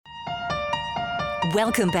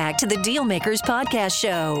Welcome back to the Dealmakers Podcast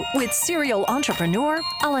Show with serial entrepreneur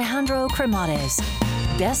Alejandro Cremades,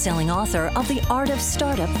 best-selling author of The Art of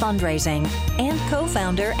Startup Fundraising and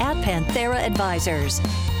co-founder at Panthera Advisors.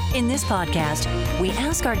 In this podcast, we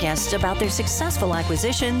ask our guests about their successful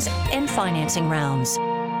acquisitions and financing rounds.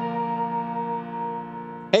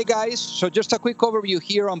 Hey guys, so just a quick overview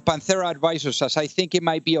here on Panthera Advisors, as I think it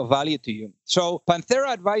might be of value to you. So Panthera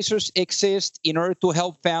Advisors exists in order to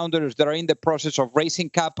help founders that are in the process of raising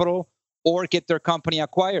capital or get their company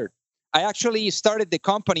acquired. I actually started the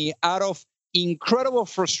company out of incredible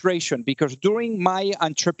frustration because during my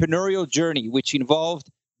entrepreneurial journey, which involved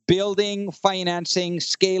building, financing,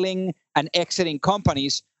 scaling, and exiting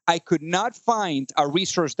companies, I could not find a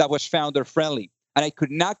resource that was founder-friendly. And I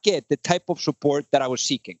could not get the type of support that I was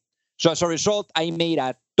seeking. So as a result, I made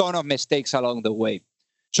a ton of mistakes along the way.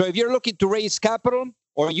 So if you're looking to raise capital,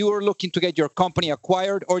 or you are looking to get your company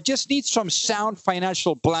acquired, or just need some sound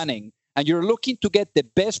financial planning, and you're looking to get the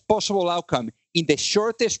best possible outcome in the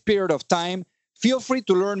shortest period of time, feel free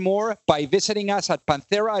to learn more by visiting us at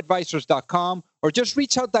pantheraadvisors.com, or just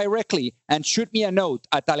reach out directly and shoot me a note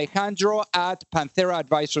at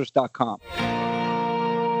alejandro@pantheraadvisors.com.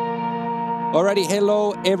 Alrighty,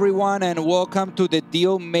 hello everyone, and welcome to the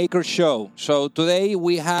Deal Maker Show. So today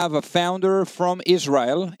we have a founder from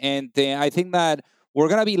Israel, and I think that we're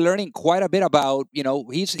going to be learning quite a bit about,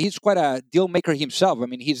 he's quite a deal maker himself. I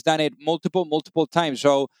mean, he's done it multiple times.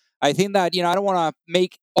 So I think that, I don't want to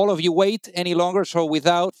make all of you wait any longer. So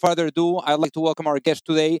without further ado, I'd like to welcome our guest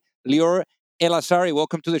today, Lior Elazary.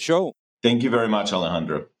 Welcome to the show. Thank you very much,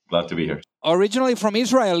 Alejandro. Glad to be here. Originally from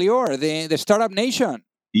Israel, Lior, the startup nation.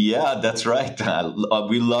 Yeah, that's right.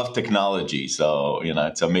 We love technology, so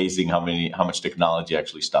it's amazing how much technology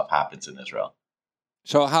actually stuff happens in Israel.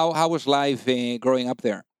 So how was life growing up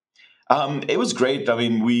there? It was great. I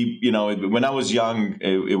mean, when I was young,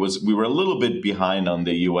 we were a little bit behind on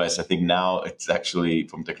the U.S. I think now it's actually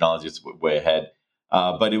from technology, it's way ahead.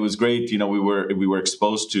 But it was great. We were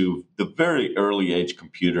exposed to the very early age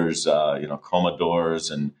computers, Commodores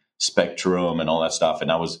and Spectrum and all that stuff, and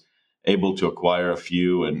I was able to acquire a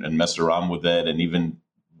few and mess around with it, and even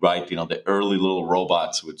write, the early little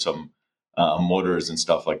robots with some motors and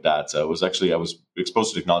stuff like that. So I was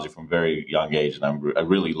exposed to technology from a very young age, and I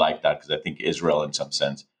really like that because I think Israel, in some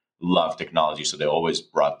sense, loved technology, so they always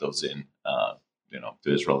brought those in, to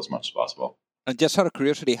Israel as much as possible. And just out of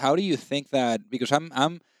curiosity, how do you think that? Because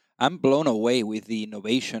I'm blown away with the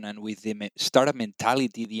innovation and with the startup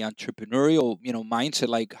mentality, the entrepreneurial, mindset.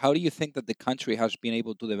 Like, how do you think that the country has been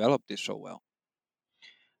able to develop this so well?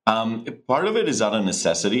 Part of it is out of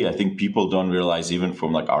necessity. I think people don't realize, even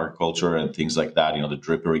from like agriculture and things like that, the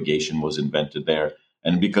drip irrigation was invented there.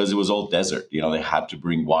 And because it was all desert, they had to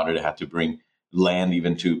bring water, they had to bring land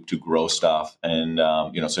even to grow stuff. And,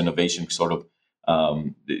 so innovation sort of,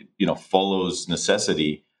 follows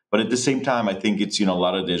necessity. But at the same time, I think it's, a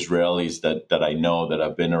lot of the Israelis that I know that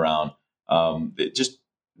I've been around,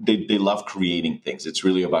 they love creating things. It's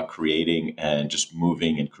really about creating and just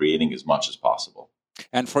moving and creating as much as possible.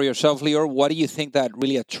 And for yourself, Lior, what do you think that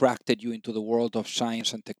really attracted you into the world of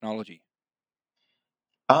science and technology?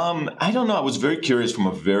 I don't know. I was very curious from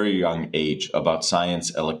a very young age about science,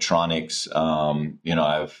 electronics.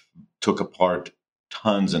 I've took apart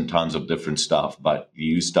tons and tons of different stuff, but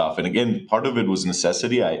used stuff. And again, part of it was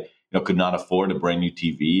necessity. I could not afford a brand new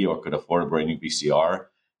TV or could afford a brand new VCR.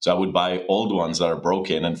 So I would buy old ones that are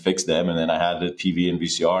broken and fix them. And then I had the TV and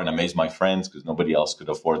VCR and amaze my friends because nobody else could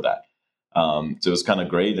afford that. So it was kind of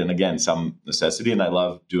great. And again, some necessity. And I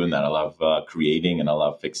love doing that. I love creating and I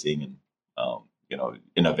love fixing and,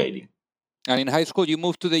 innovating. And in high school, you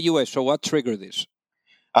moved to the U.S. So what triggered this?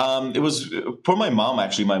 It was for my mom,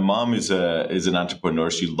 actually. My mom is an entrepreneur.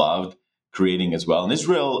 She loved creating as well. In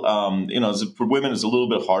Israel, for women, it's a little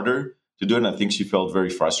bit harder to do it. And I think she felt very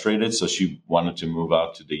frustrated. So she wanted to move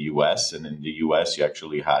out to the U.S. And in the U.S., she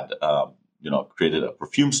actually had, created a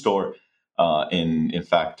perfume store. In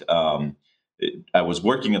fact, I was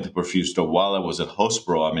working at the perfume store while I was at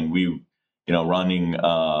Hostbro. I mean, we, running,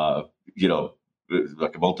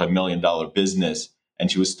 like a multi-million-dollar business. And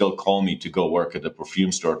she would still call me to go work at the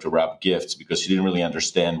perfume store to wrap gifts because she didn't really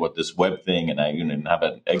understand what this web thing, and I didn't have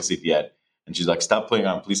an exit yet. And she's like, "Stop playing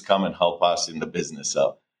around, please come and help us in the business."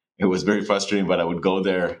 So it was very frustrating, but I would go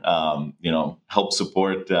there, help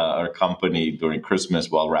support our company during Christmas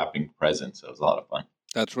while wrapping presents. So it was a lot of fun.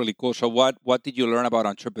 That's really cool. So what did you learn about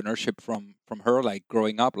entrepreneurship from her, like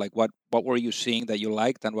growing up? Like what were you seeing that you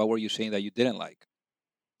liked and what were you seeing that you didn't like?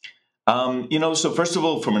 So first of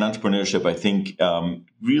all, from an entrepreneurship, I think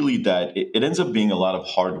really that it ends up being a lot of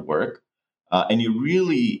hard work. And you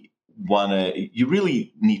really you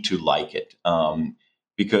really need to like it,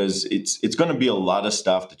 because it's going to be a lot of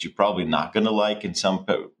stuff that you're probably not going to like in some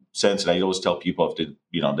sense. And I always tell people if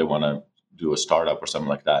they want to do a startup or something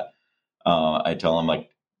like that, I tell them like,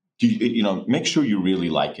 make sure you really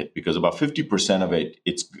like it, because about 50% of it,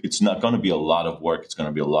 it's not going to be a lot of work. It's going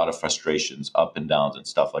to be a lot of frustrations, up and downs and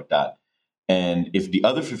stuff like that. And if the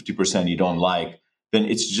other 50% you don't like, then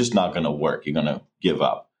it's just not going to work. You're going to give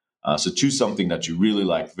up. So choose something that you really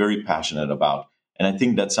like, very passionate about. And I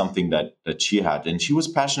think that's something that she had. And she was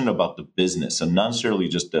passionate about the business, and not necessarily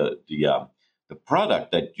just the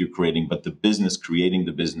product that you're creating, but the business, creating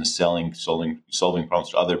the business, solving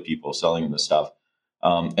problems to other people, selling the stuff.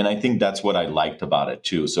 And I think that's what I liked about it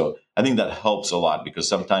too. So I think that helps a lot, because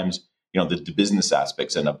sometimes, the business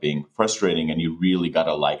aspects end up being frustrating, and you really got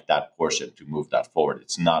to like that portion to move that forward.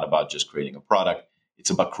 It's not about just creating a product. It's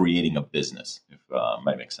about creating a business, if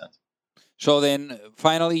might make sense. So then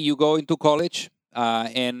finally you go into college,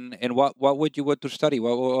 and what would you want to study?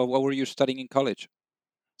 What were you studying in college?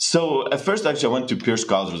 So at first, actually, I went to Pierce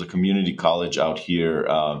College. It was a community college out here.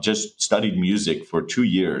 Just studied music for 2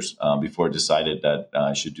 years before I decided that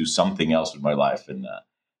I should do something else with my life, and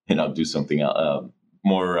do something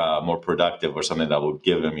more productive, or something that would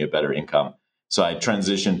give me a better income. So I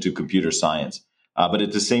transitioned to computer science. But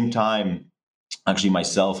at the same time, actually,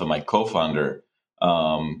 myself and my co-founder,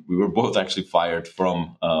 we were both actually fired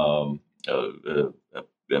from a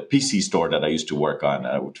PC store that I used to work on.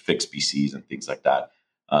 I would fix PCs and things like that.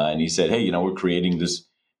 And he said, hey, we're creating this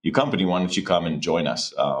new company. Why don't you come and join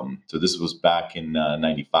us? So this was back in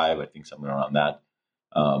 95, I think, somewhere around that.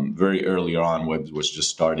 Very early on, web was just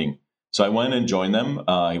starting. So I went and joined them.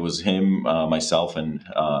 It was him, myself, and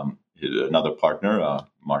another partner,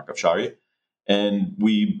 Mark Afshari. And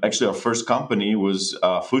our first company was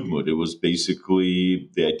Food Mood. It was basically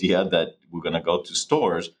the idea that we're going to go to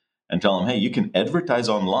stores and tell them, hey, you can advertise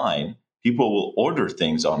online. People will order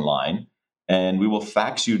things online, and we will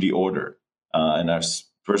fax you the order. And our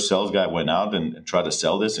first sales guy went out and tried to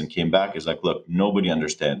sell this, and came back. He's like, look, nobody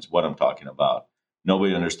understands what I'm talking about.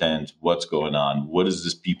 Nobody understands what's going on. What is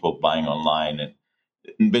this people buying online?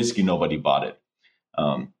 And basically nobody bought it.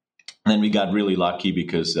 And then we got really lucky,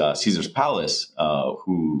 because Caesar's Palace,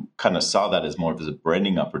 who kind of saw that as more of a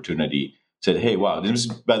branding opportunity, said, hey, wow,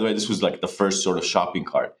 by the way, this was like the first sort of shopping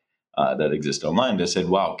cart that existed online. They said,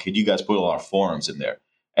 wow, could you guys put all our forums in there?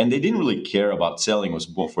 And they didn't really care about selling. It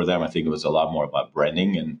was more for them. I think it was a lot more about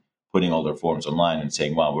branding and putting all their forums online and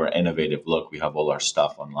saying, wow, we're innovative. Look, we have all our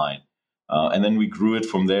stuff online. And then we grew it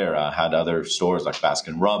from there. Had other stores like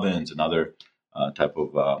Baskin Robbins and other type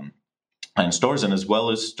of and stores, and as well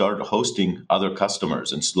as started hosting other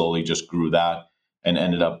customers, and slowly just grew that, and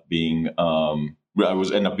ended up being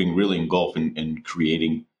really engulfed in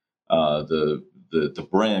creating the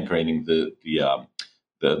brand, creating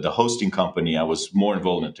the hosting company. I was more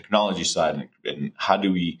involved in the technology side, and how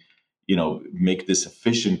do we, make this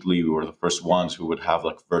efficiently. We were the first ones who would have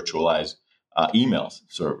like virtualized email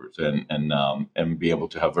servers, and be able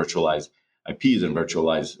to have virtualized IPs and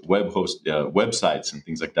virtualized websites and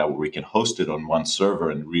things like that, where we can host it on one server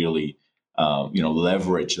and really,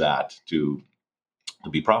 leverage that to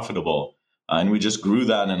be profitable. And we just grew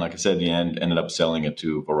that, and like I said, in the end, ended up selling it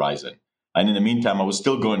to Verizon. And in the meantime, I was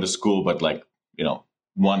still going to school, but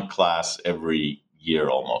one class every year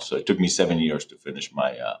almost. So it took me 7 years to finish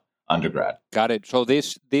my undergrad. Got it. So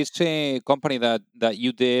this company that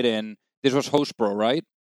you did, and this was HostPro, right?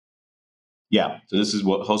 Yeah. So this is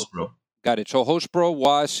what HostPro. Got it. So HostPro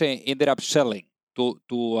was ended up selling to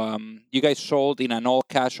you guys sold in an all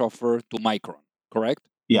cash offer to Micron, correct?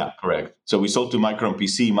 Yeah, correct. So we sold to Micron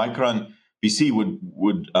PC. Micron PC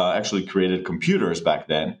would actually created computers back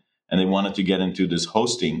then, and they wanted to get into this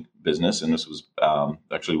hosting business. And this was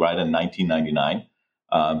actually right in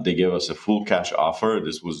 1999. They gave us a full cash offer.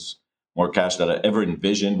 This was more cash than I ever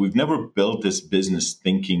envisioned. We've never built this business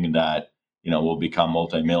thinking that we'll become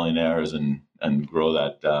multimillionaires and grow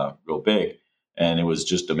that real big. And it was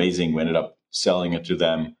just amazing. We ended up selling it to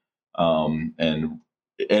them, and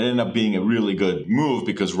it ended up being a really good move,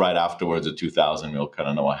 because right afterwards, in 2000, we'll kind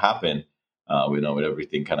of know what happened. We know with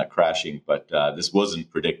everything kind of crashing, but this wasn't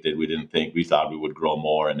predicted. We thought we would grow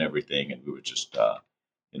more and everything, and we were just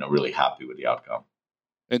really happy with the outcome.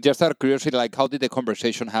 And just out of curiosity, like, how did the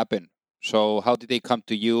conversation happen? So how did they come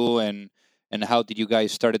to you, and how did you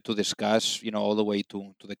guys started to discuss, all the way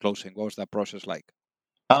to the closing? What was that process like?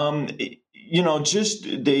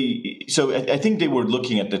 So I think they were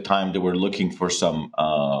looking at the time, they were looking for some,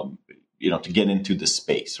 to get into the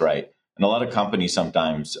space, right? And a lot of companies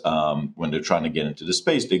sometimes, when they're trying to get into the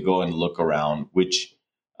space, they go and look around which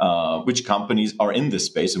which companies are in this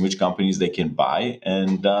space and which companies they can buy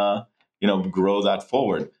and grow that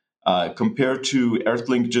forward. Compared to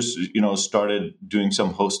Earthlink, just started doing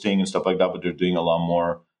some hosting and stuff like that, but they're doing a lot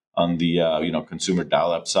more on the consumer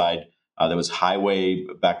dial-up side. There was Highway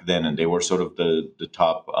back then, and they were sort of the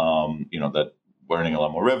top that were earning a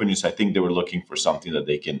lot more revenue. So I think they were looking for something that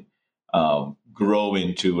they can grow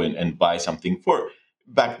into and buy something for.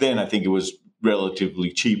 Back then, I think it was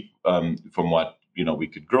relatively cheap from what we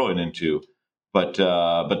could grow it into, but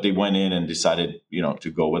they went in and decided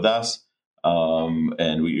to go with us.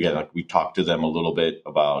 And we talked to them a little bit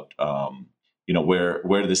about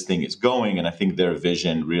where this thing is going, and I think their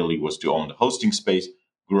vision really was to own the hosting space,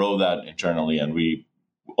 grow that internally, and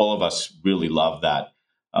all of us really love that.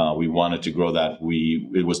 We wanted to grow that.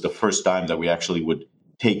 It was the first time that we actually would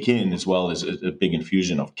take in as well as a big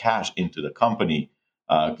infusion of cash into the company.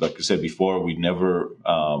 Like I said before, we never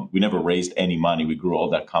raised any money. We grew all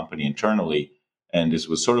that company internally. And this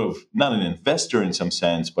was sort of not an investor in some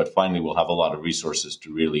sense, but finally we'll have a lot of resources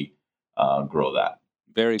to really grow that.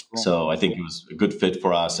 Very cool. So I think it was a good fit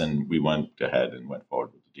for us, and we went ahead and went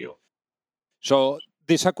forward with the deal. So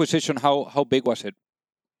this acquisition, how big was it?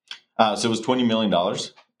 So it was $20 million,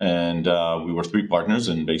 and we were three partners,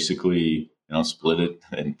 and basically split it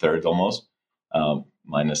in thirds almost,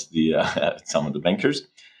 minus the some of the bankers.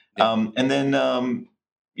 Yeah. And then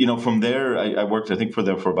from there, I worked, I think, for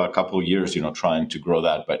them for about a couple of years, trying to grow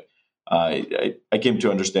that. But I came to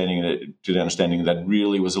the understanding that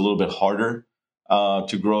really was a little bit harder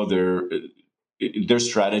to grow. Their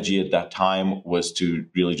strategy at that time was to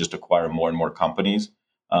really just acquire more and more companies.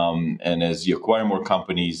 And as you acquire more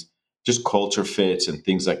companies, just culture fits and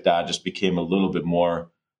things like that just became a little bit more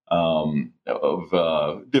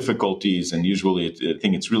of difficulties. And usually, I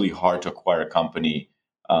think it's really hard to acquire a company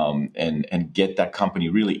and get that company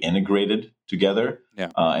really integrated together. Yeah.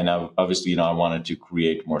 And obviously, I wanted to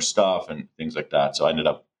create more stuff and things like that. So I ended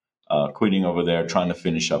up quitting over there, trying to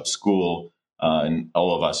finish up school. And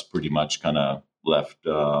all of us pretty much kind of left,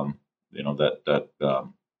 that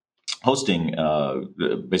hosting,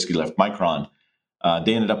 basically left Micron.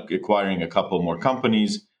 They ended up acquiring a couple more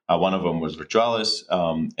companies. One of them was Virtualis.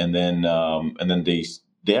 And then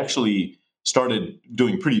they actually started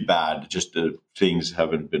doing pretty bad. Just things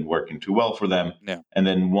haven't been working too well for them. Yeah. And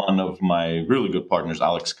then one of my really good partners,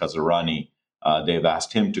 Alex Casarani, they've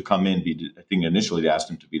asked him to come in. I think initially they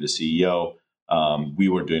asked him to be the CEO. We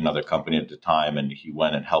were doing another company at the time, and he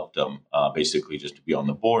went and helped them basically just to be on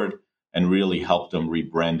the board and really helped them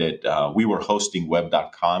rebrand it. We were hosting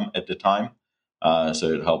web.com at the time.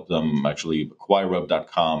 So it helped them actually acquire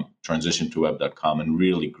web.com, transition to web.com, and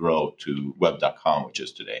really grow to web.com, which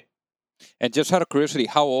is today. And just out of curiosity,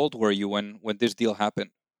 how old were you when this deal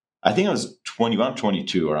happened? I think I was 21,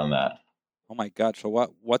 22, around that. Oh my God! So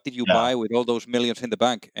what did you buy with all those millions in the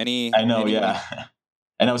bank? I know, yeah.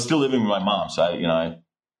 And I was still living with my mom, so I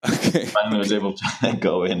finally was able to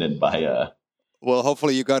go in and buy a. Well,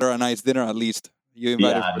 hopefully you got her a nice dinner at least. You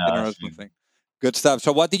invited her for dinner or something. Good stuff.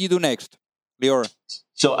 So what did you do next, Lior?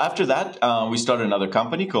 So after that, we started another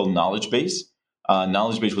company called Knowledge Base.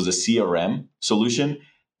 Knowledge Base was a CRM solution.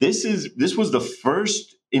 This was the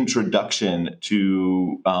first introduction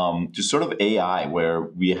to sort of AI, where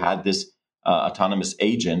we had this autonomous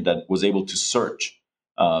agent that was able to search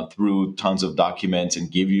through tons of documents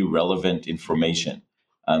and give you relevant information.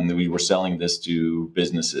 And we were selling this to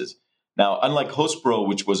businesses. Now, unlike HostPro,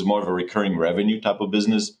 which was more of a recurring revenue type of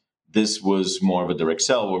business, this was more of a direct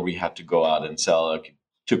sell where we had to go out and sell. It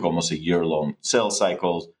took almost a year-long sales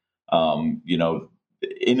cycles.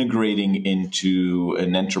 Integrating into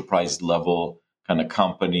an enterprise level kind of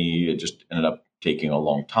company, it just ended up taking a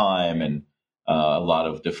long time and a lot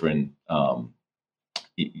of different,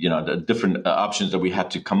 different options that we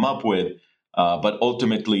had to come up with. But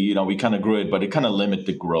ultimately, we kind of grew it, but it kind of limited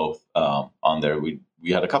the growth on there. We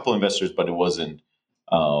had a couple investors, but it wasn't.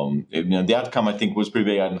 The outcome I think was pretty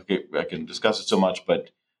big. I can discuss it so much, but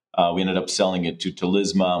we ended up selling it to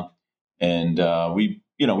Talisma, and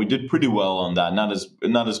we did pretty well on that.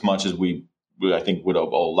 Not as much as we I think would have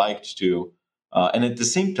all liked to. And at the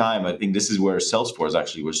same time, I think this is where Salesforce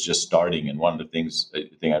actually was just starting. And one of the things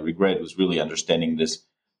I regret was really understanding this,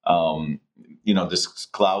 this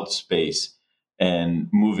cloud space and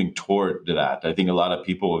moving toward that. I think a lot of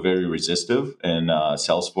people were very resistive, and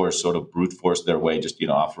Salesforce sort of brute forced their way, just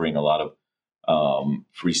offering a lot of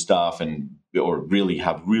free stuff or really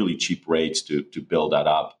have really cheap rates to build that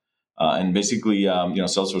up. And basically,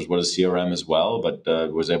 Salesforce was a CRM as well, but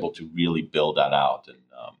was able to really build that out. And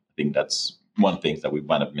I think that's one thing that we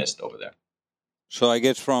might have missed over there. So I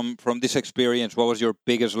guess from this experience, what was your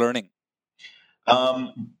biggest learning?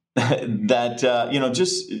 that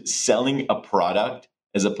just selling a product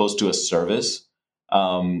as opposed to a service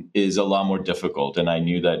is a lot more difficult. And I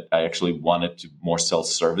knew that I actually wanted to more sell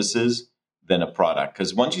services than a product,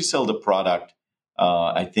 because once you sell the product,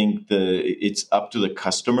 I think it's up to the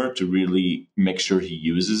customer to really make sure he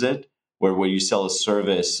uses it. Where you sell a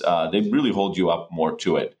service, they really hold you up more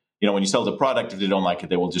to it. When you sell the product, if they don't like it,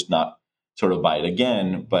 they will just not sort of buy it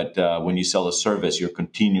again. But when you sell a service, you're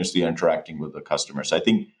continuously interacting with the customer. So I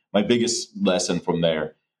think my biggest lesson from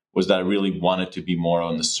there was that I really wanted to be more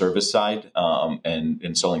on the service side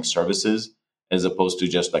and selling services, as opposed to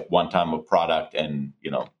just like one time a product and,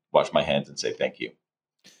 wash my hands and say thank you.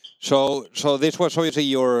 So this was obviously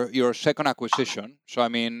your second acquisition. So I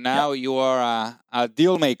mean, now you are a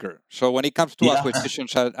deal maker. So when it comes to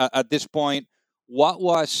acquisitions at this point, what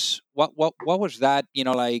was that?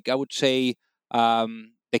 Like I would say,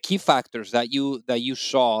 the key factors that you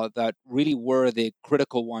saw that really were the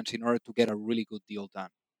critical ones in order to get a really good deal done.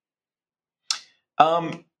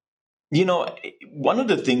 One of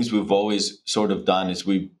the things we've always sort of done is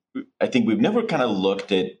I think we've never kind of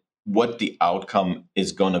looked at what the outcome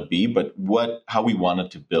is going to be, but how we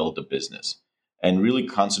wanted to build the business and really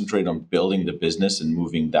concentrate on building the business and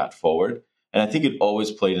moving that forward. And I think it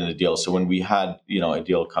always played in the deal. So when we had, a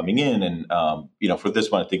deal coming in and, for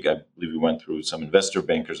this one, I believe we went through some investor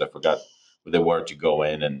bankers. I forgot where they were to go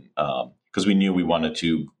in and because we knew we wanted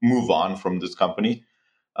to move on from this company.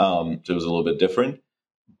 So it was a little bit different.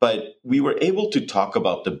 But we were able to talk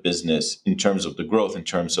about the business in terms of the growth, in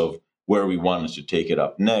terms of where we wanted to take it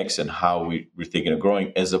up next and how we were thinking of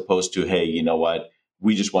growing, as opposed to, hey, you know what,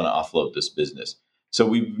 we just want to offload this business. So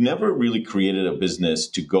we've never really created a business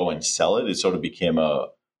to go and sell it. It sort of became a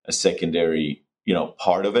secondary,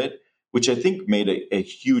 part of it, which I think made a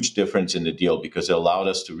huge difference in the deal, because it allowed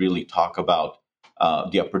us to really talk about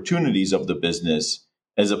the opportunities of the business,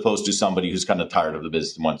 as opposed to somebody who's kind of tired of the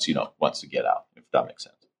business and wants to get out, if that makes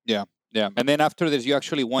sense. Yeah. And then after this, you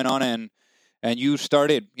actually went on and you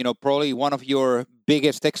started, probably one of your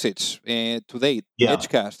biggest exits to date,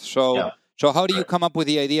 Edgecast. So how do you come up with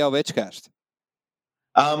the idea of Edgecast?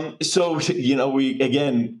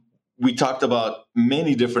 We talked about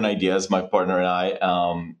many different ideas, my partner and I.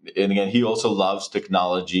 And again, he also loves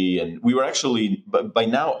technology. And we were actually, by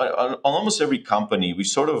now, on almost every company, we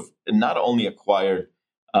sort of not only acquired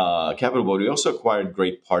capital, but we also acquired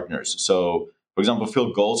great partners. So, for example,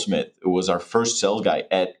 Phil Goldsmith, who was our first sales guy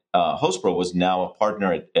at HostPro, was now a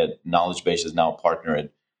partner at KnowledgeBase, is now a partner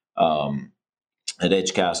at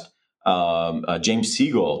Edgecast. James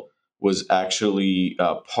Siegel was actually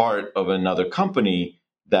part of another company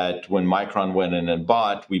that when Micron went in and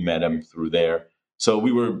bought, we met him through there. So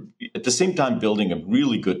we were at the same time building a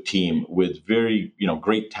really good team with very,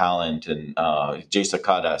 great talent. And Jay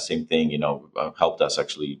Sakata, same thing, helped us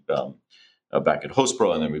actually back at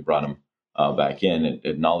HostPro, and then we brought him back in at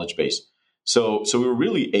KnowledgeBase. So we were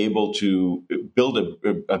really able to build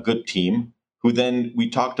a good team, who then we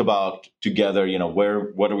talked about together,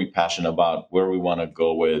 what are we passionate about, where we want to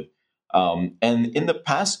go with. And in the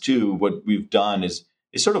past too, what we've done is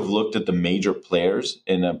sort of looked at the major players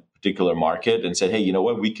in a particular market and said, hey, you know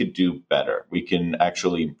what, we could do better. We can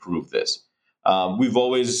actually improve this. We've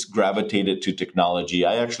always gravitated to technology.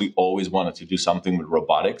 I actually always wanted to do something with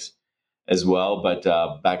robotics as well. But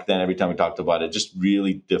back then, every time we talked about it, just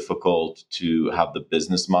really difficult to have the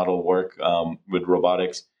business model work with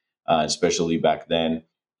robotics, especially back then.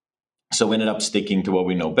 So we ended up sticking to what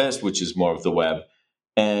we know best, which is more of the web.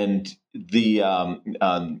 And the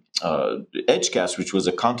Edgecast, which was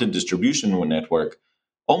a content distribution network,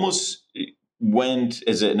 almost went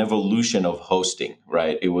as an evolution of hosting,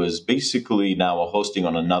 right? It was basically now a hosting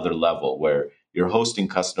on another level, where you're hosting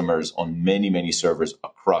customers on many, many servers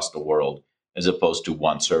across the world, as opposed to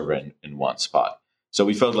one server in one spot. So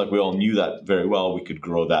we felt like we all knew that very well. We could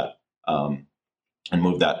grow that and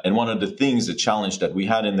move that. And one of the things, the challenge that we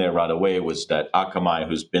had in there right away was that Akamai,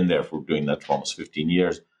 who's been there for doing that for almost 15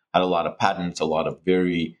 years, had a lot of patents, a lot of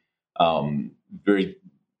very, very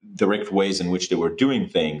direct ways in which they were doing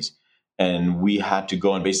things. And we had to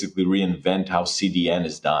go and basically reinvent how CDN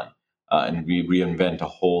is done. And we reinvent a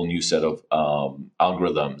whole new set of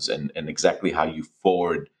algorithms and exactly how you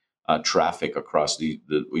forward traffic across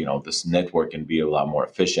this network and be a lot more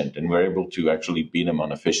efficient. And we're able to actually beat them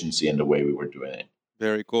on efficiency and the way we were doing it.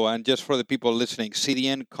 Very cool. And just for the people listening,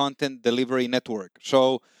 CDN, Content Delivery Network.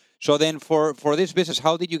 So then for this business,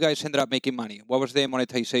 how did you guys end up making money? What was the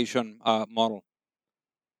monetization model?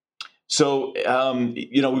 So,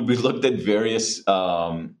 we looked at various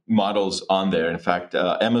models on there. In fact,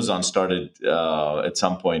 Amazon started at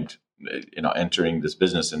some point, entering this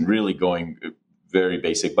business and really going very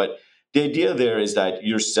basic. But the idea there is that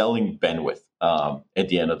you're selling bandwidth at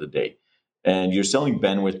the end of the day. And you're selling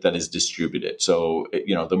bandwidth that is distributed. So,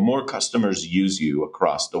 the more customers use you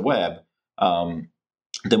across the web,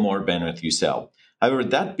 the more bandwidth you sell. However,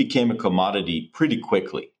 that became a commodity pretty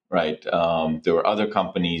quickly, right? There were other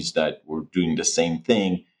companies that were doing the same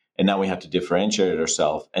thing. And now we had to differentiate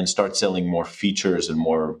ourselves and start selling more features and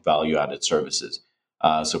more value-added services.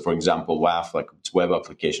 So, for example, WAF, like it's Web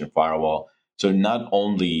Application Firewall. So not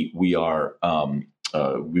only we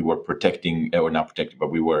were protecting, or not protecting,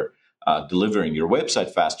 but we were delivering your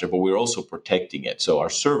website faster, but we were also protecting it. So our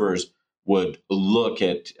servers would look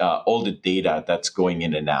at all the data that's going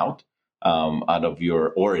in and out of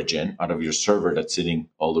your origin, out of your server that's sitting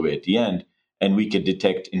all the way at the end. And we can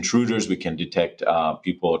detect intruders. We can detect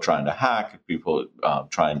people trying to hack, people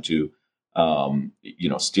trying to,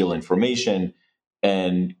 steal information,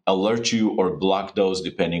 and alert you or block those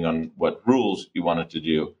depending on what rules you wanted to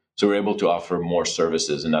do. So we're able to offer more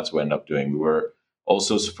services, and that's what we end up doing. We were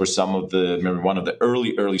also, for some of remember one of the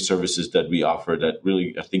early services that we offered that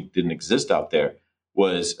really, I think, didn't exist out there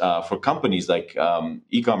was for companies like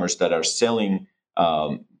e-commerce that are selling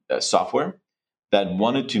software, that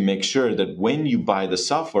wanted to make sure that when you buy the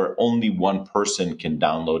software, only one person can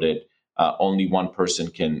download it, only one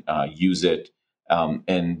person can use it,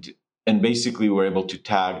 and basically we're able to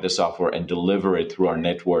tag the software and deliver it through our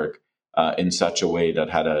network in such a way that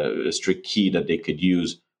had a strict key that they could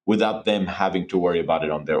use without them having to worry about it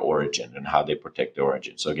on their origin and how they protect their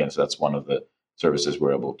origin. So again, that's one of the services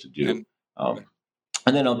we're able to do.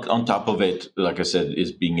 And then on top of it, like I said,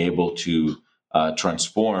 is being able to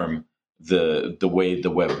transform the way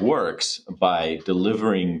the web works by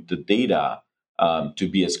delivering the data to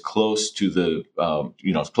be as close to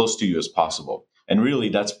as close to you as possible. And really,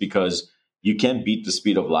 that's because you can't beat the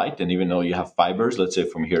speed of light. And even though you have fibers, let's say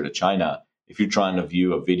from here to China, if you're trying to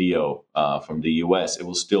view a video from the US, it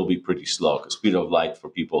will still be pretty slow because speed of light for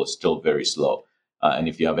people is still very slow. And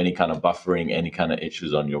if you have any kind of buffering, any kind of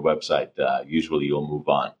issues on your website, usually you'll move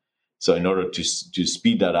on. So in order to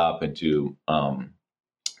speed that up and to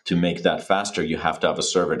make that faster, you have to have a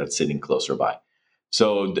server that's sitting closer by.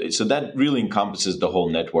 So that really encompasses the whole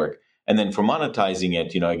network. And then for monetizing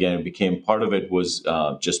it, again, it became part of it was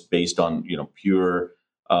just based on, pure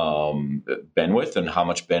bandwidth and how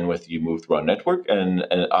much bandwidth you move through our network. And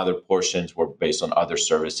other portions were based on other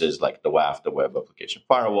services like the WAF, the Web Application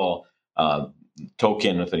Firewall,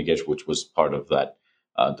 token authentication, which was part of that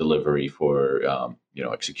delivery for,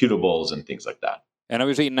 executables and things like that. And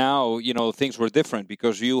obviously now, things were different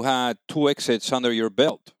because you had 2 exits under your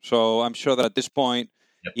belt. So I'm sure that at this point,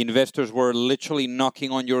 investors were literally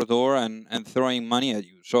knocking on your door and throwing money at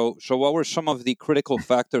you. So what were some of the critical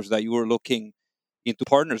factors that you were looking into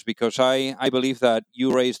partners? Because I believe that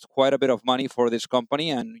you raised quite a bit of money for this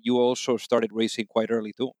company and you also started raising quite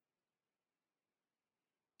early too.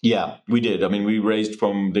 Yeah, we did. I mean, we raised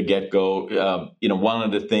from the get-go. One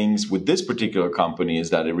of the things with this particular company is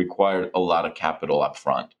that it required a lot of capital up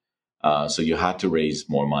front. So you had to raise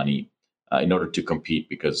more money in order to compete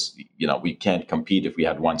because, we can't compete if we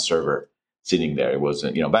had one server sitting there. It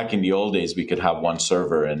wasn't, back in the old days, we could have one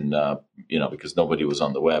server and, because nobody was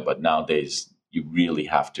on the web. But nowadays, you really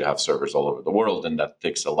have to have servers all over the world. And that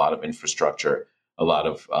takes a lot of infrastructure, a lot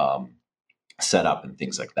of setup and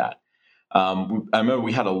things like that. I remember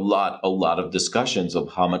we had a lot of discussions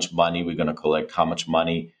of how much money we're going to collect, how much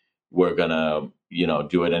money we're going to,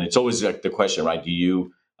 do it. And it's always like the question, right? Do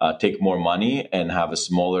you take more money and have a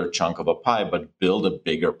smaller chunk of a pie, but build a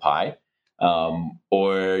bigger pie?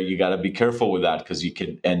 Or you got to be careful with that because you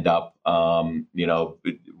could end up,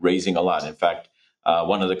 raising a lot. In fact,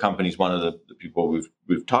 one of the people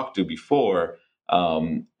we've talked to before,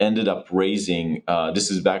 ended up raising. This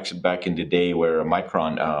is back in the day where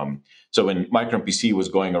Micron. So when Micron PC was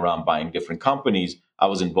going around buying different companies, I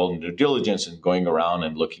was involved in due diligence and going around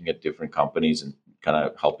and looking at different companies and kind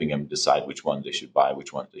of helping them decide which ones they should buy,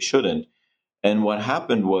 which ones they shouldn't. And what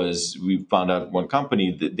happened was we found out one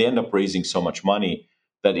company that they end up raising so much money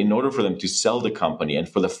that in order for them to sell the company and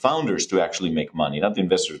for the founders to actually make money, not the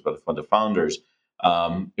investors, but for the founders,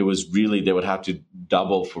 it was really, they would have to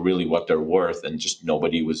double for really what they're worth. And just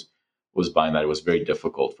nobody was buying that. It was very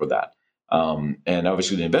difficult for that. And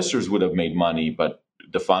obviously the investors would have made money, but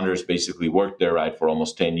the founders basically worked there, right, for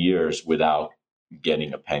almost 10 years without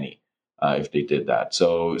getting a penny if they did that.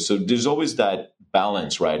 So there's always that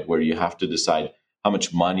balance, right, where you have to decide how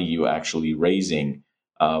much money you're actually raising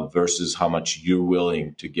versus how much you're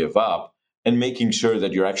willing to give up, and making sure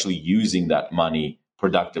that you're actually using that money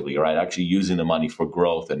productively, right? Actually using the money for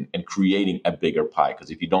growth and creating a bigger pie. Because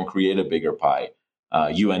if you don't create a bigger pie,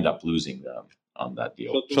 you end up losing that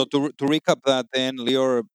deal. So to recap that, then,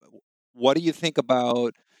 Lior, what do you think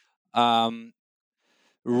about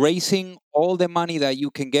raising all the money that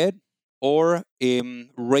you can get, or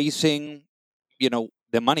raising,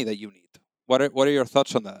 the money that you need? What are your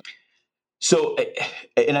thoughts on that? So,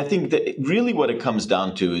 and I think that really what it comes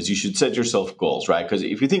down to is you should set yourself goals, right? Because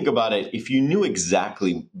if you think about it, if you knew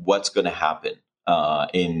exactly what's going to happen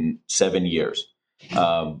in 7 years,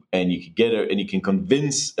 and you could and you can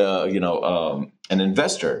convince, an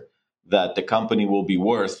investor that the company will be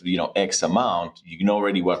worth, X amount, you know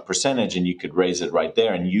already what percentage, and you could raise it right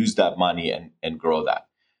there and use that money and grow that.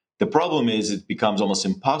 The problem is it becomes almost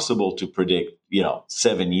impossible to predict,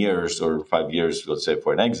 7 years or 5 years, let's say,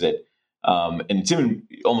 for an exit. And it's even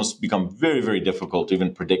almost become very, very difficult to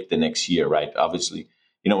even predict the next year, right? Obviously,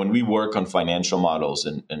 when we work on financial models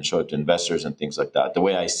and show it to investors and things like that, the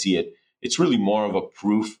way I see it, it's really more of a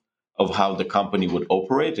proof of how the company would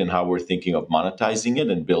operate and how we're thinking of monetizing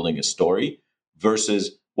it and building a story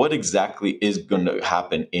versus what exactly is going to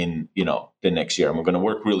happen in, the next year. And we're going to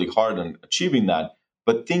work really hard on achieving that.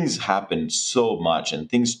 But things happen so much and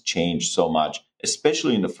things change so much,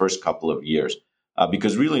 especially in the first couple of years.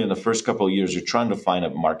 Because really in the first couple of years, you're trying to find a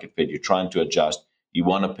market fit, you're trying to adjust, you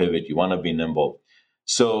want to pivot, you want to be nimble.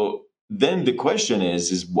 So then the question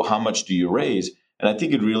is how much do you raise? And I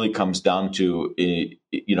think it really comes down to,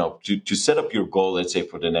 to set up your goal, let's say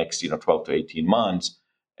for the next, 12 to 18 months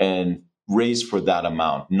and raise for that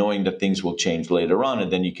amount, knowing that things will change later on,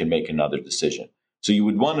 and then you can make another decision. So you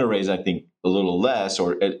would want to raise, I think, a little less,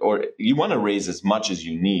 or you want to raise as much as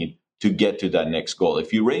you need to get to that next goal.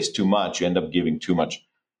 If you raise too much, you end up giving too much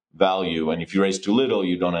value. And if you raise too little,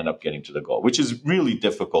 you don't end up getting to the goal, which is really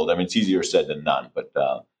difficult. I mean, it's easier said than done, but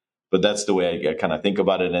that's the way I kind of think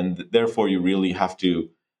about it. And therefore, you really have to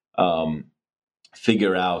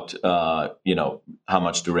figure out, how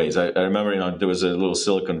much to raise. I remember, there was a little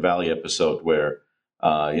Silicon Valley episode where,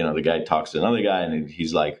 the guy talks to another guy and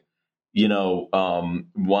he's like,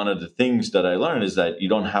 one of the things that I learned is that you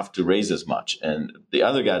don't have to raise as much. And the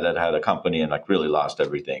other guy that had a company and really lost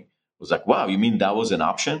everything was like, wow, you mean that was an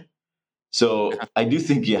option? So I do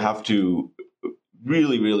think you have to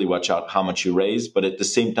really, really watch out how much you raise. But at the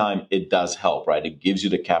same time, it does help, right? It gives you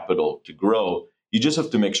the capital to grow. You just have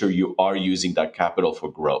to make sure you are using that capital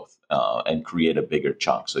for growth and create a bigger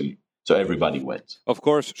chunk. So everybody wins. Of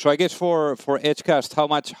course. So I guess for Edgecast, how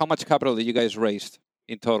much capital did you guys raised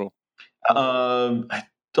in total? I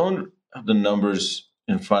don't have the numbers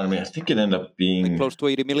in front of me. I think it ended up being close to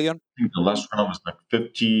 80 million. I think the last round was like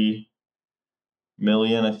 50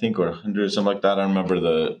 million, I think, or 100, something like that. I don't remember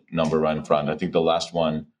the number right in front. I think the last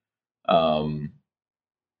one, at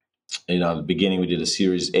the beginning we did a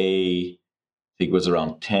Series A. I think it was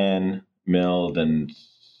around 10 mil. Then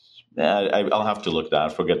I'll have to look that. I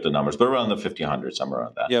forget the numbers, but around the 1,500, somewhere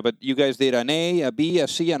around that. Yeah, but you guys did an A, a B, a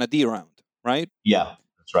C, and a D round, right? Yeah.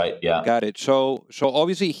 Right. Yeah. Got it. So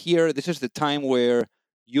obviously here, this is the time where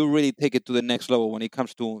you really take it to the next level when it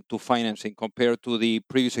comes to financing compared to the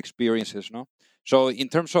previous experiences, no? So in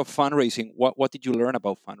terms of fundraising, what did you learn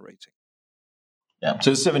about fundraising? Yeah.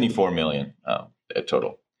 So it's 74 million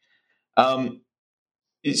total. So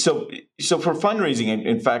for fundraising,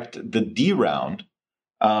 in fact, the D round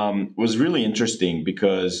was really interesting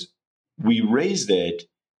because we raised it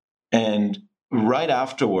and right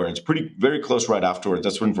afterwards, very close right afterwards,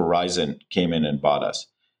 that's when Verizon came in and bought us.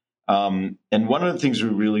 And one of the things we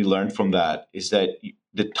really learned from that is that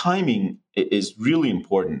the timing is really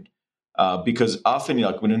important because often,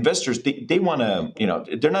 when investors, they want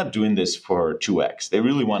to, they're not doing this for 2x. They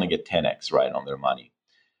really want to get 10x right on their money.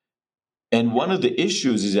 And one of the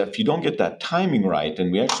issues is that if you don't get that timing right,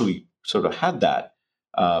 and we actually sort of had that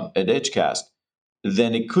at Edgecast,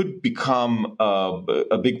 then it could become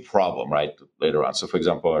a big problem, right, later on. So, for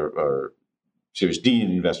example, our Series D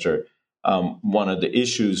investor, one of the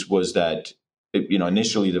issues was that,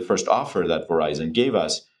 initially the first offer that Verizon gave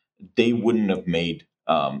us, they wouldn't have made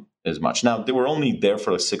as much. Now, they were only there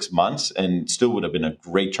for 6 months and still would have been a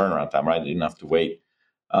great turnaround time, right? They didn't have to wait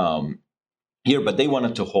here, but they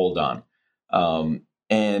wanted to hold on.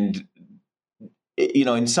 And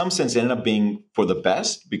in some sense, it ended up being for the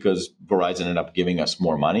best because Verizon ended up giving us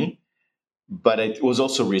more money. But it was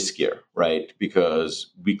also riskier, right?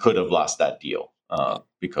 Because we could have lost that deal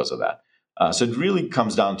because of that. So it really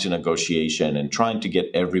comes down to negotiation and trying to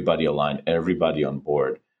get everybody aligned, everybody on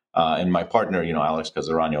board. And my partner, Alex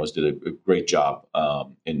Casaranios, did a great job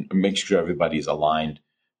in making sure everybody's aligned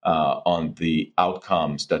on the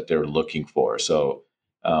outcomes that they're looking for. So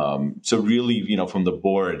really, from the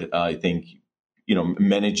board, I think,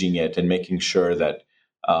 managing it and making sure that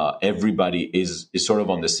everybody is sort of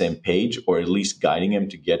on the same page, or at least guiding them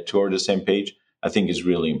to get toward the same page, I think is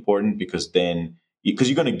really important, because then because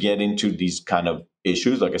you're going to get into these kind of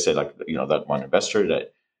issues, like I said, like that one investor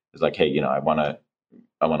that is like, hey, I want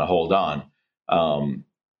to hold on.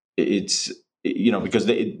 It's because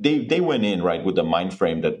they went in right with the mind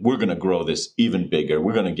frame that we're going to grow this even bigger.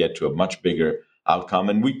 We're going to get to a much bigger outcome,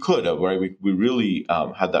 and we could have, right? We really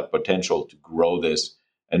had that potential to grow this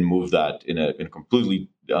and move that in a completely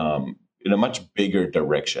in a much bigger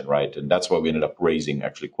direction, right? And that's why we ended up raising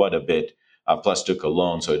actually quite a bit. Plus took a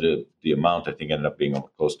loan, so the amount I think ended up being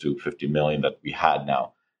close to 50 million that we had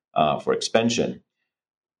now for expansion.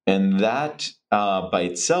 And that by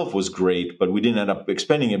itself was great, but we didn't end up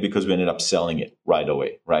expanding it because we ended up selling it right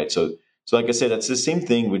away, right? So like I said, that's the same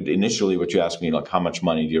thing with initially what you asked me, like how much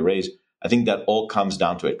money do you raise? I think that all comes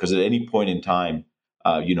down to it, because at any point in time,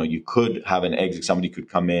 you could have an exit. Somebody could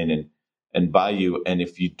come in and buy you, and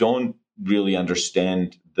if you don't really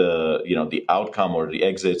understand the outcome or the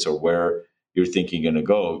exits or where you're thinking going to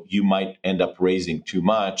go, you might end up raising too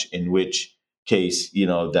much, in which case,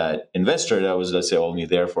 that investor that was, let's say, only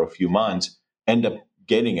there for a few months, end up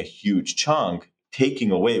getting a huge chunk,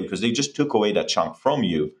 taking away, because they just took away that chunk from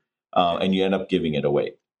you, and you end up giving it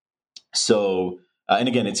away. So, and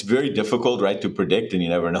again, it's very difficult, right, to predict, and you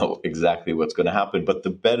never know exactly what's going to happen. But the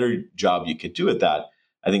better job you could do at that,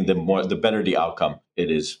 I think the better the outcome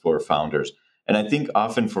it is for founders. And I think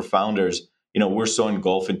often for founders, we're so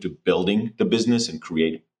engulfed into building the business and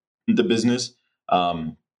creating the business.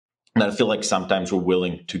 And I feel like sometimes we're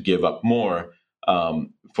willing to give up more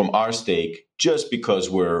from our stake, just because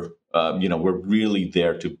we're really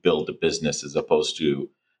there to build the business as opposed to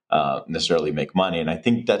necessarily make money. And I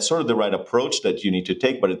think that's sort of the right approach that you need to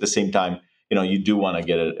take. But at the same time, you do want to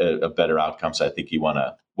get a better outcome. So I think you want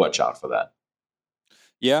to watch out for that.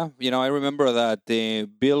 Yeah, I remember that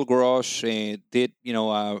Bill Gross did,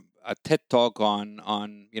 a TED talk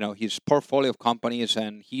on his portfolio of companies,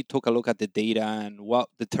 and he took a look at the data and what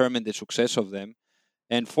determined the success of them.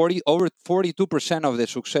 And over 42% of the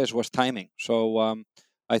success was timing. So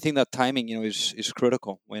I think that timing, is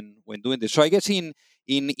critical when doing this. So I guess in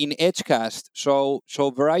Edgecast, so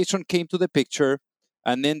Verizon came to the picture,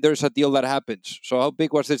 and then there's a deal that happens. So how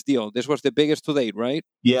big was this deal? This was the biggest to date, right?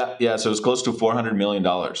 Yeah. So it was close to $400 million.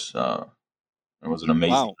 It was an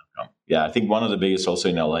amazing outcome. Yeah, I think one of the biggest also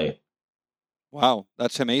in LA. Wow,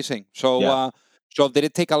 that's amazing. So, so did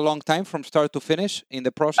it take a long time from start to finish in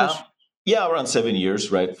the process? Yeah, around 7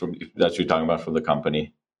 years, right? From that you're talking about for the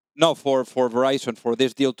company. No, for Verizon, for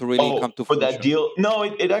this deal to really come to fruition. For that deal, no,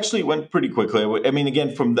 it actually went pretty quickly. I mean,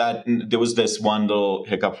 again, from that, there was this one little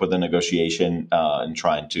hiccup for the negotiation and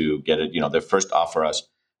trying to get it. They first offer us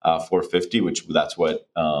 $450, which that's what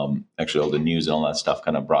actually all the news and all that stuff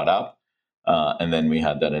kind of brought up. And then we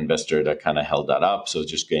had that investor that kind of held that up. So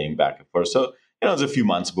just getting back and forth. So, it was a few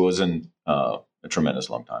months, but it wasn't a tremendous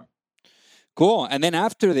long time. Cool. And then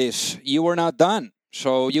after this, you were not done.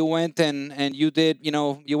 So you went and you did,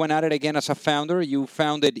 you went at it again as a founder. You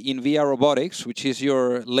founded inVia Robotics, which is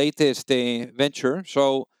your latest venture.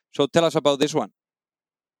 So tell us about this one.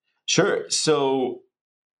 Sure. So,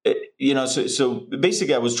 so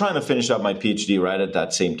basically I was trying to finish up my PhD right at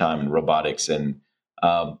that same time in robotics. And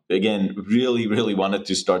again, really, really wanted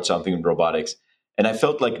to start something in robotics. And I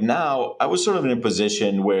felt like now I was sort of in a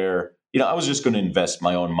position where, I was just going to invest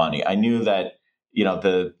my own money. I knew that,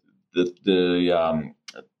 the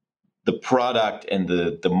product and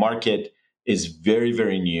the market is very,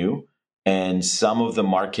 very new. And some of the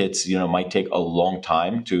markets, might take a long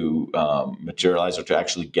time to materialize or to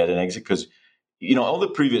actually get an exit. Because, all the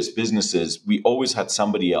previous businesses, we always had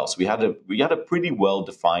somebody else. We had a pretty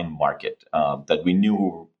well-defined market that we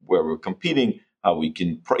knew where we're competing, how we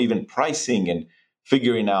can even pricing and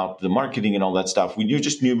figuring out the marketing and all that stuff. We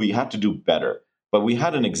just knew we had to do better. But we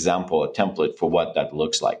had an example, a template for what that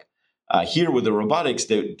looks like. Here with the robotics,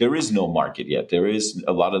 there is no market yet. There is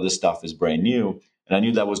a lot of this stuff is brand new. And I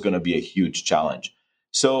knew that was going to be a huge challenge.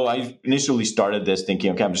 So I initially started this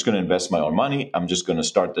thinking, okay, I'm just going to invest my own money. I'm just going to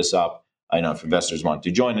start this up. I know if investors want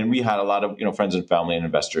to join. And we had a lot of, friends and family and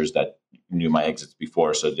investors that knew my exits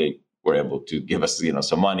before. So they were able to give us,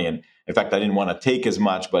 some money. And in fact, I didn't want to take as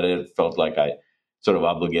much, but it felt like I sort of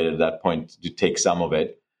obligated at that point to take some of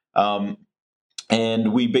it.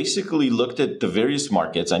 And we basically looked at the various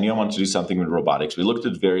markets. I knew I wanted to do something with robotics. We looked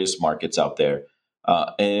at various markets out there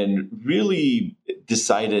and really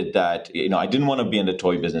decided that, I didn't want to be in the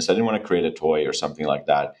toy business. I didn't want to create a toy or something like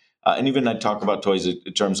that. And even I talk about toys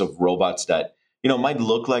in terms of robots that, might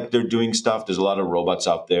look like they're doing stuff. There's a lot of robots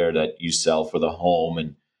out there that you sell for the home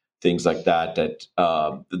and things like that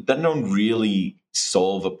don't really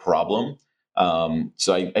solve a problem.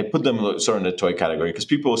 So I put them sort of in the toy category because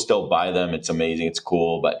people will still buy them. It's amazing. It's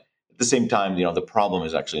cool. But at the same time, the problem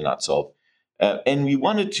is actually not solved. And we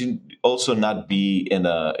wanted to also not be in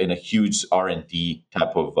a huge R&D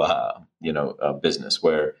type of business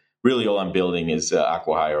where really all I'm building is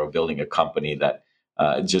acqui-hire or building a company that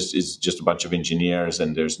just a bunch of engineers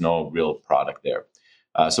and there's no real product there.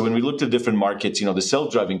 So when we looked at different markets, the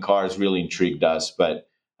self-driving cars really intrigued us, but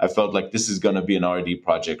I felt like this is going to be an R&D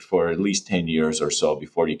project for at least 10 years or so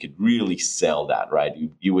before you could really sell that, right?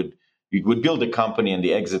 You would build a company, and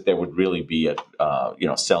the exit there would really be at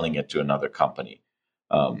selling it to another company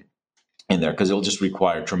in there, because it'll just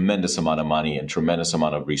require a tremendous amount of money and tremendous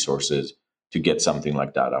amount of resources to get something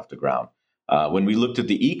like that off the ground. When we looked at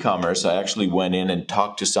the e-commerce, I actually went in and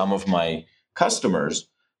talked to some of my customers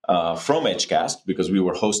from Edgecast because we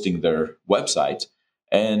were hosting their website,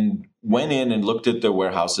 and went in and looked at their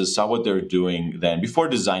warehouses, saw what they're doing then before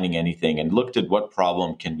designing anything, and looked at what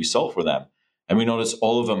problem can we solve for them. And we noticed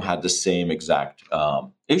all of them had the same exact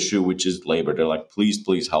issue, which is labor. They're like,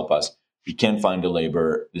 please help us. We can't find the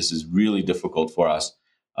labor. This is really difficult for us.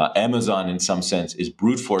 Amazon, in some sense, is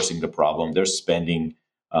brute forcing the problem. They're spending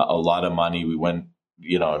a lot of money. We went,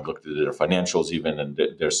 and looked at their financials even, and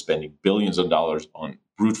they're spending billions of dollars on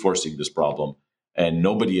brute forcing this problem. And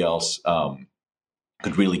nobody else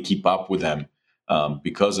could really keep up with them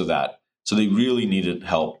because of that. So they really needed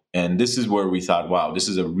help. And this is where we thought, wow, this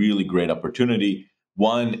is a really great opportunity.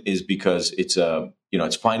 One is because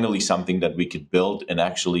it's finally something that we could build and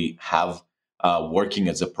actually have working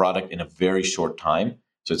as a product in a very short time.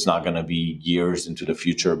 So it's not going to be years into the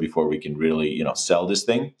future before we can really, sell this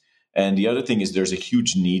thing. And the other thing is there's a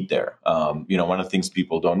huge need there. One of the things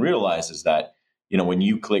people don't realize is that, when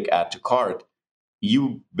you click add to cart,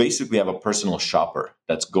 you basically have a personal shopper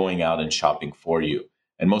that's going out and shopping for you.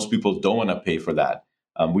 And most people don't want to pay for that,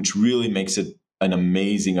 which really makes it an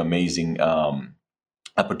amazing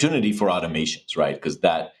opportunity for automations, right? Because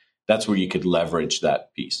that's where you could leverage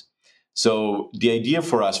that piece. So the idea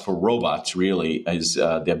for us for robots really is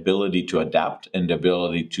the ability to adapt and the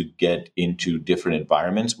ability to get into different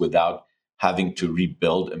environments without having to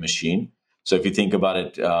rebuild a machine. So if you think about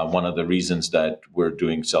it, one of the reasons that we're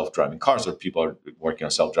doing self-driving cars, or people are working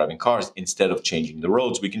on self-driving cars, instead of changing the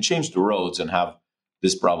roads, we can change the roads and have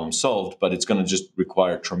this problem solved, but it's going to just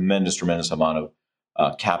require tremendous amount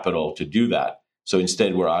of capital to do that. So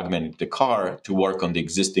instead, we're augmenting the car to work on the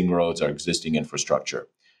existing roads, our existing infrastructure.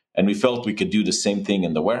 And we felt we could do the same thing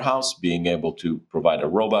in the warehouse, being able to provide a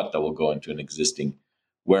robot that will go into an existing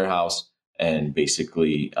warehouse and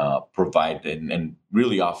basically provide and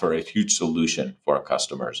really offer a huge solution for our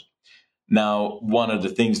customers. Now, one of the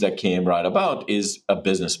things that came right about is a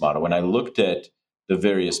business model. When I looked at the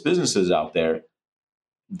various businesses out there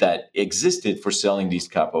that existed for selling these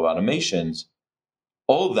type of automations,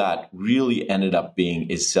 all that really ended up being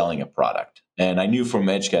is selling a product. And I knew from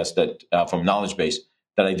Edgecast that from Knowledge Base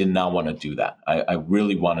that I did not want to do that. I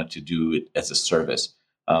really wanted to do it as a service.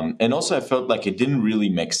 And also I felt like it didn't really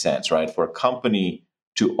make sense, right? For a company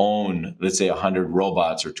to own, let's say 100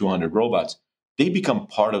 robots or 200 robots, they become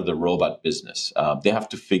part of the robot business. They have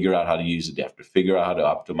to figure out how to use it. They have to figure out how to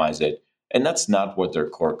optimize it. And that's not what their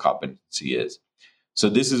core competency is. So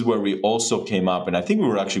this is where we also came up, and I think we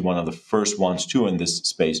were actually one of the first ones too in this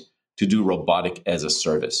space to do robotic as a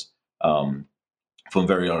service from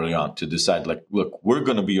very early on, to decide like, look, we're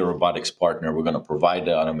going to be a robotics partner. We're going to provide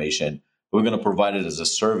the automation. We're going to provide it as a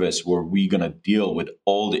service where we're going to deal with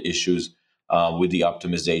all the issues with the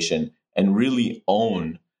optimization and really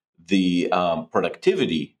own the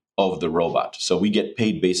productivity of the robot. So we get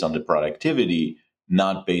paid based on the productivity,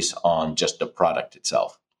 not based on just the product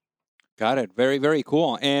itself. Got it. Very, very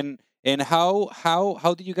cool. And how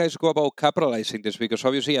did you guys go about capitalizing this? Because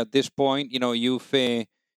obviously at this point,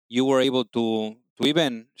 you were able to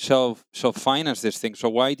even self-finance this thing. So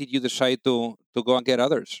why did you decide to go and get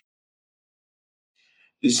others?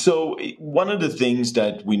 So one of the things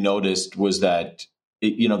that we noticed was that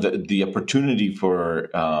the opportunity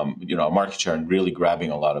for a market share and really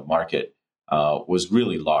grabbing a lot of market was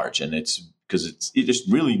really large, and it's because it's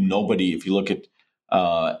just really nobody. If you look at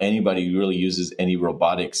anybody who really uses any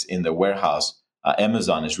robotics in the warehouse,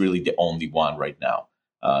 Amazon is really the only one right now.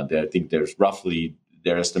 I think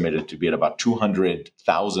they're estimated to be at about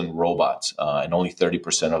 200,000 robots, and only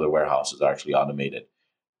 30% of the warehouses are actually automated.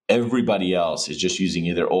 Everybody else is just using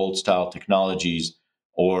either old style technologies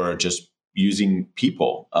or just using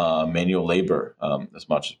people, manual labor, as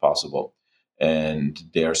much as possible. And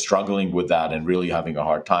they're struggling with that and really having a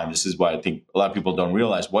hard time. This is why I think a lot of people don't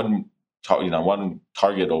realize one Target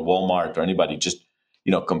or Walmart or anybody just,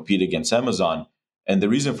 compete against Amazon. And the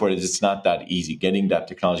reason for it is it's not that easy. Getting that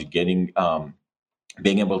technology,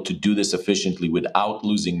 being able to do this efficiently without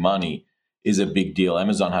losing money is a big deal.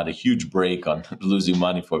 Amazon had a huge break on losing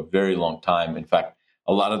money for a very long time. In fact,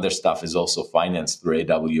 a lot of their stuff is also financed through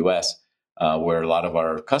AWS, where a lot of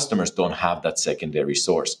our customers don't have that secondary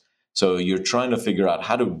source. So you're trying to figure out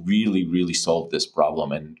how to really, really solve this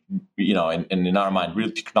problem. And, and in our mind,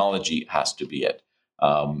 real technology has to be it.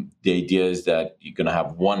 The idea is that you're going to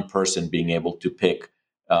have one person being able to pick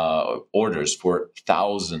orders for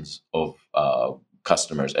thousands of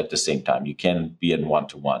customers at the same time. You can't be in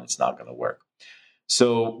one-to-one. It's not going to work.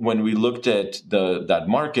 So when we looked at that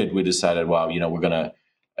market, we decided, wow, we're going to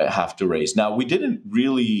have to raise. Now, we didn't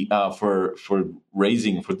really, for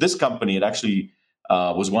raising for this company, it actually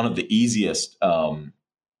was one of the easiest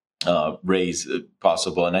raise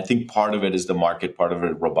possible. And I think part of it is the market, part of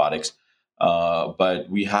it robotics. But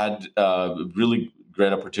we had really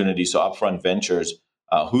great opportunity. So Upfront Ventures,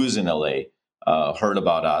 who's in LA, heard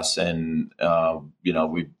about us, and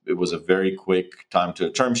it was a very quick time to a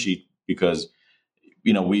term sheet because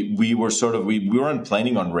we weren't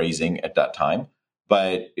planning on raising at that time,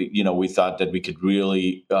 but we thought that we could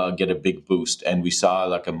really get a big boost, and we saw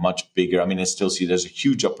like a much bigger. I mean, I still see there's a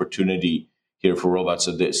huge opportunity here for robots.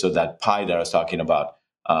 So that pie that I was talking about,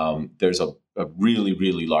 there's a really,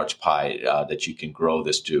 really large pie that you can grow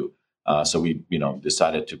this to. So we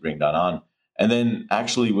decided to bring that on. And then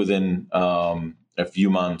actually within a few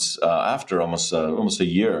months after, almost a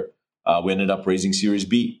year, we ended up raising Series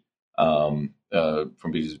B from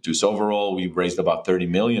Point72. So overall, we've raised about $30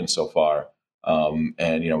 million so far.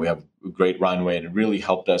 And, we have a great runway, and it really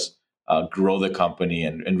helped us grow the company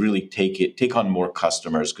and really take on more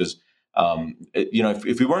customers. Because,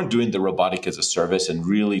 if we weren't doing the robotic as a service and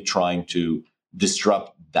really trying to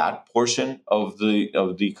disrupt that portion of the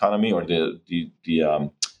economy or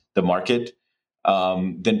the market,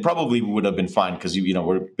 then probably we would have been fine because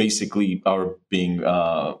we're basically being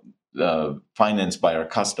financed by our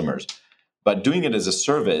customers. But doing it as a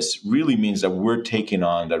service really means that we're taking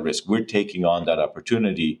on that risk. We're taking on that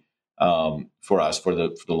opportunity for us for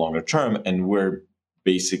the longer term, and we're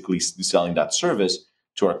basically selling that service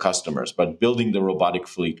to our customers. But building the robotic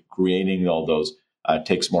fleet, creating all those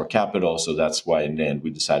takes more capital. So that's why in the end we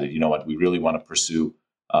decided, we really want to pursue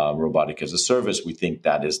robotic as a service. We think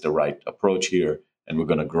that is the right approach here, and we're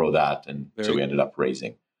going to grow that. And so we ended up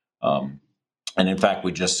raising. And in fact,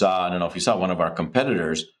 we just saw, I don't know if you saw, one of our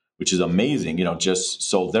competitors, which is amazing, just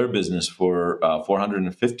sold their business for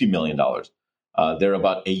 $450 million. They're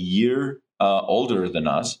about a year older than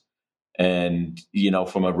us. And,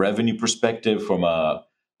 from a revenue perspective, from a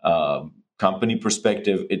company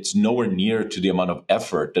perspective, it's nowhere near to the amount of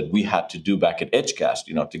effort that we had to do back at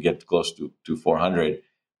Edgecast, to get close to 400,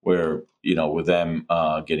 where, with them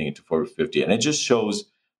getting into 450. And it just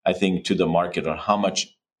shows, I think, to the market on how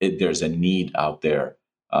much there's a need out there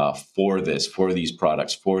for these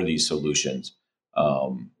products, for these solutions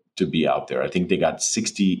to be out there. I think they got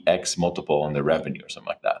 60x multiple on their revenue or something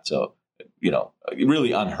like that. So,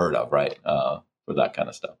 really unheard of, right? For that kind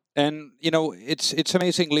of stuff. And, it's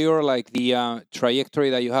amazing, Lior, like the trajectory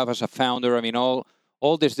that you have as a founder. I mean,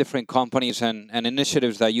 all these different companies and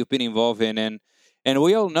initiatives that you've been involved in. And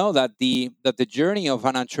we all know that the journey of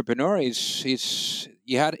an entrepreneur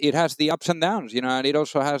it has the ups and downs, and it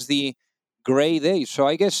also has the gray days. So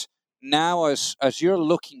I guess now as you're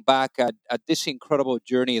looking back at this incredible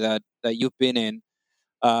journey that you've been in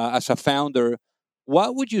as a founder,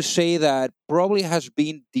 what would you say that probably has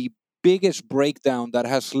been the biggest breakdown that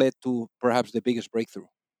has led to perhaps the biggest breakthrough?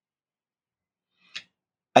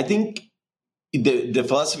 I think the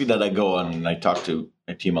philosophy that I go on, and I talk to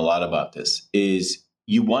my team a lot about this, is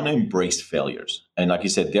you want to embrace failures. And like you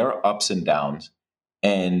said, there are ups and downs.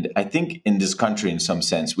 And I think in this country, in some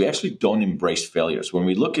sense, we actually don't embrace failures. When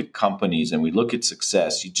we look at companies and we look at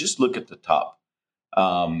success, you just look at the top.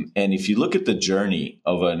 And if you look at the journey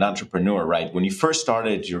of an entrepreneur, right, when you first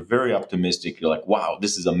started, you're very optimistic. You're like, wow,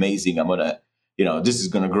 this is amazing. I'm going to, this is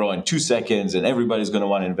going to grow in 2 seconds and everybody's going to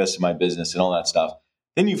want to invest in my business and all that stuff.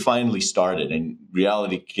 Then you finally started and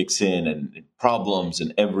reality kicks in and problems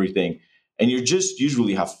and everything. And you just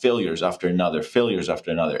usually have failures after another.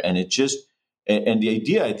 And it just, and the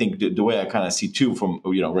idea, I think, the way I kind of see too from,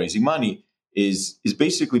 raising money is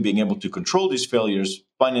basically being able to control these failures,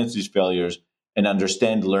 finance these failures, and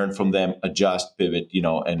understand, learn from them, adjust, pivot,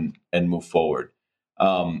 and move forward.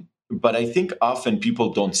 But I think often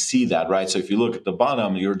people don't see that, right? So if you look at the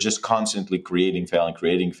bottom, you're just constantly creating,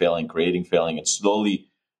 failing, and slowly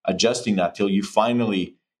adjusting that till you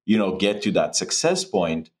finally, get to that success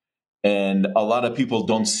point. And a lot of people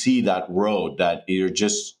don't see that road, that you're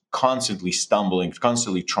just constantly stumbling,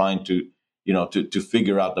 constantly trying to, to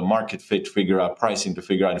figure out the market fit, figure out pricing, to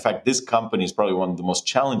figure out. In fact, this company is probably one of the most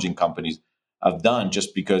challenging companies I've done,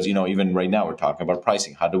 just because, even right now we're talking about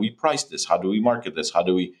pricing. How do we price this? How do we market this?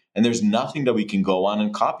 And there's nothing that we can go on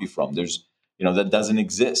and copy from. There's, that doesn't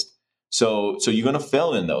exist. So you're going to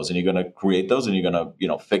fail in those, and you're going to create those, and you're going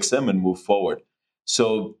to, fix them and move forward.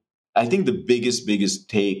 So I think the biggest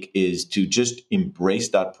take is to just embrace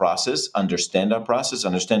that process, understand that process,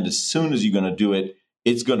 understand as soon as you're going to do it,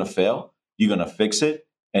 it's going to fail. You're going to fix it,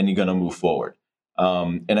 and you're going to move forward.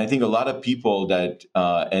 And I think a lot of people that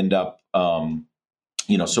end up,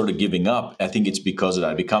 sort of giving up, I think it's because of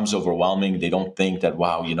that. It becomes overwhelming. They don't think that,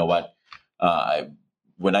 wow, you know what?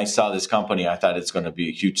 When I saw this company, I thought it's going to be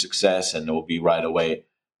a huge success and it will be right away.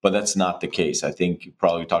 But that's not the case. I think you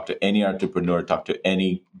probably talk to any entrepreneur, talk to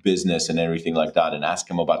any business and everything like that, and ask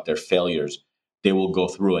them about their failures. They will go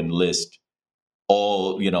through and list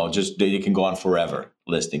all, just they can go on forever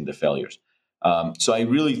listing the failures. So I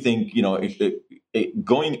really think,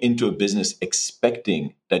 going into a business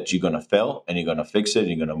expecting that you're going to fail and you're going to fix it, and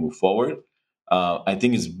you're going to move forward, I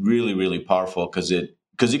think is really, really powerful, because it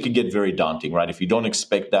could get very daunting, right? If you don't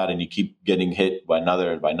expect that and you keep getting hit by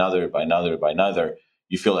another,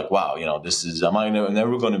 you feel like, wow, am I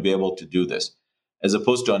never going to be able to do this? As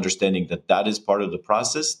opposed to understanding that is part of the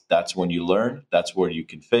process. That's when you learn. That's where you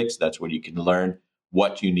can fix. That's where you can learn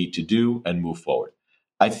what you need to do and move forward.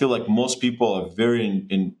 I feel like most people are very,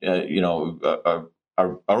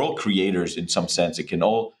 are all creators in some sense. It can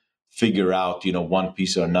all figure out, one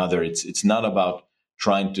piece or another. It's not about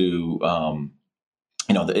trying to,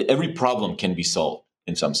 every problem can be solved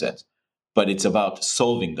in some sense, but it's about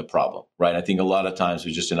solving the problem, right? I think a lot of times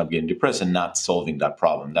we just end up getting depressed and not solving that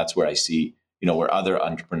problem. That's where I see, where other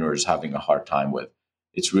entrepreneurs having a hard time with.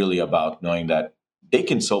 It's really about knowing that they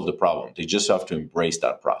can solve the problem. They just have to embrace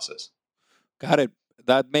that process. Got it.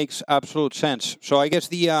 That makes absolute sense. So I guess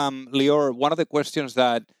Lior, one of the questions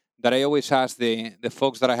that I always ask the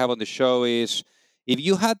folks that I have on the show is, if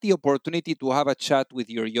you had the opportunity to have a chat with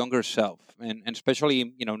your younger self, and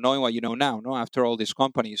especially, knowing what you know now, after all these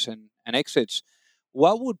companies and exits,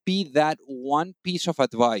 what would be that one piece of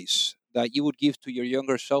advice that you would give to your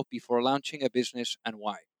younger self before launching a business, and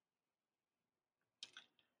why?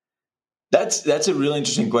 That's a really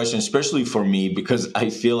interesting question, especially for me, because I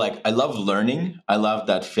feel like I love learning. I love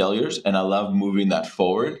that failures, and I love moving that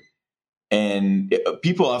forward. And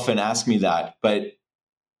people often ask me that, but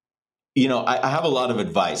I have a lot of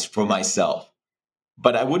advice for myself,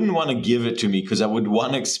 but I wouldn't want to give it to me because I would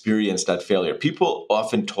want to experience that failure. People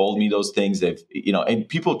often told me those things. And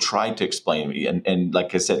people tried to explain to me. And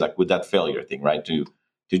like I said, like with that failure thing, right? To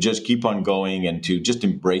just keep on going and to just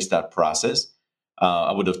embrace that process.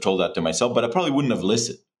 I would have told that to myself, but I probably wouldn't have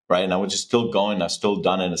listened, right? And I was just still going. I've still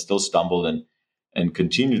done it. I still stumbled and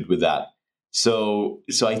continued with that. So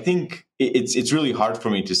I think it's really hard for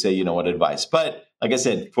me to say, what advice. But like I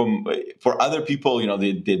said, for other people,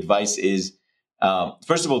 the advice is,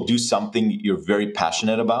 first of all, do something you're very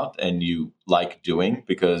passionate about and you like doing,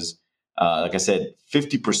 because like I said,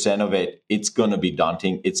 50% of it, it's going to be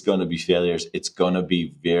daunting. It's going to be failures. It's going to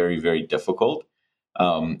be very, very difficult.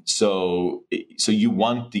 So you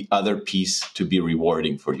want the other piece to be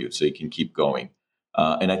rewarding for you so you can keep going.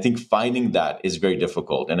 And I think finding that is very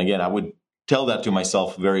difficult. And again, I would tell that to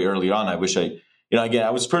myself very early on. I wish again, I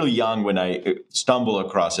was fairly young when I stumbled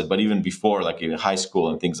across it, but even before, like in high school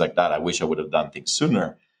and things like that, I wish I would have done things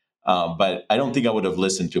sooner. But I don't think I would have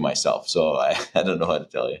listened to myself. So I don't know how to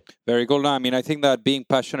tell you. Very good. I mean, I think that being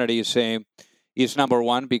passionate is number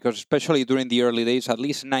one, because especially during the early days, at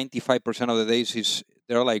least 95% of the days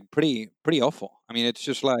they're like pretty awful. I mean, it's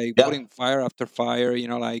just like putting fire after fire,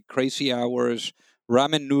 like crazy hours,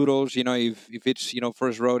 ramen noodles, if it's,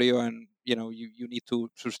 first rodeo and, you need to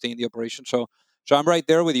sustain the operation. So I'm right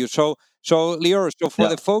there with you. So Lior, for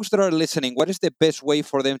the folks that are listening, what is the best way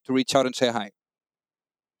for them to reach out and say hi?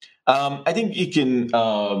 I think you can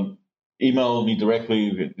email me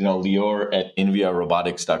directly, Lior at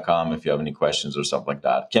inViaRobotics.com if you have any questions or something like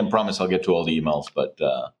that. Can't promise I'll get to all the emails, but...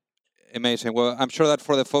 Amazing. Well, I'm sure that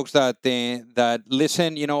for the folks that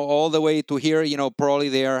listen, all the way to here, probably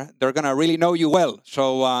they're gonna really know you well.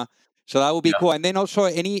 So that would be cool. And then also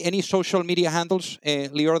any social media handles,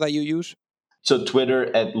 Lior, that you use? So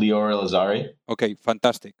Twitter at Lior Elazary. Okay,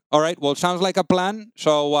 fantastic. All right. Well, sounds like a plan.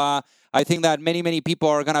 So I think that many people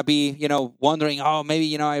are gonna be, wondering, oh,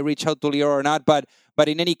 maybe I reach out to Lior or not. But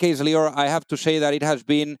in any case, Lior, I have to say that it has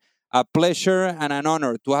been a pleasure and an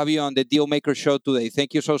honor to have you on the Dealmaker Show today.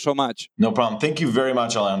 Thank you so much. No problem. Thank you very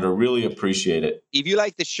much, Alejandro. Really appreciate it. If you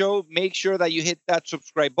like the show, make sure that you hit that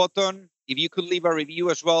subscribe button. If you could leave a review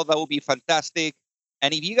as well, that would be fantastic.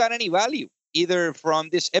 And if you got any value, either from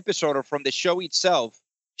this episode or from the show itself,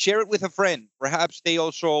 share it with a friend. Perhaps they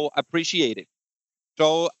also appreciate it.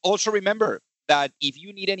 So also remember that if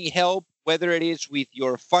you need any help, whether it is with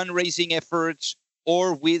your fundraising efforts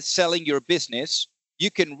or with selling your business,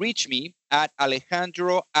 you can reach me at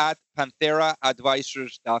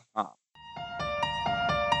alejandro@pantheraadvisors.com.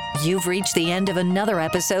 You've reached the end of another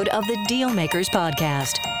episode of the Dealmakers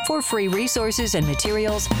Podcast. For free resources and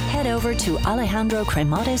materials, head over to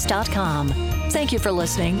alejandrocremades.com. Thank you for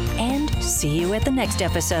listening, and see you at the next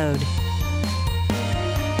episode.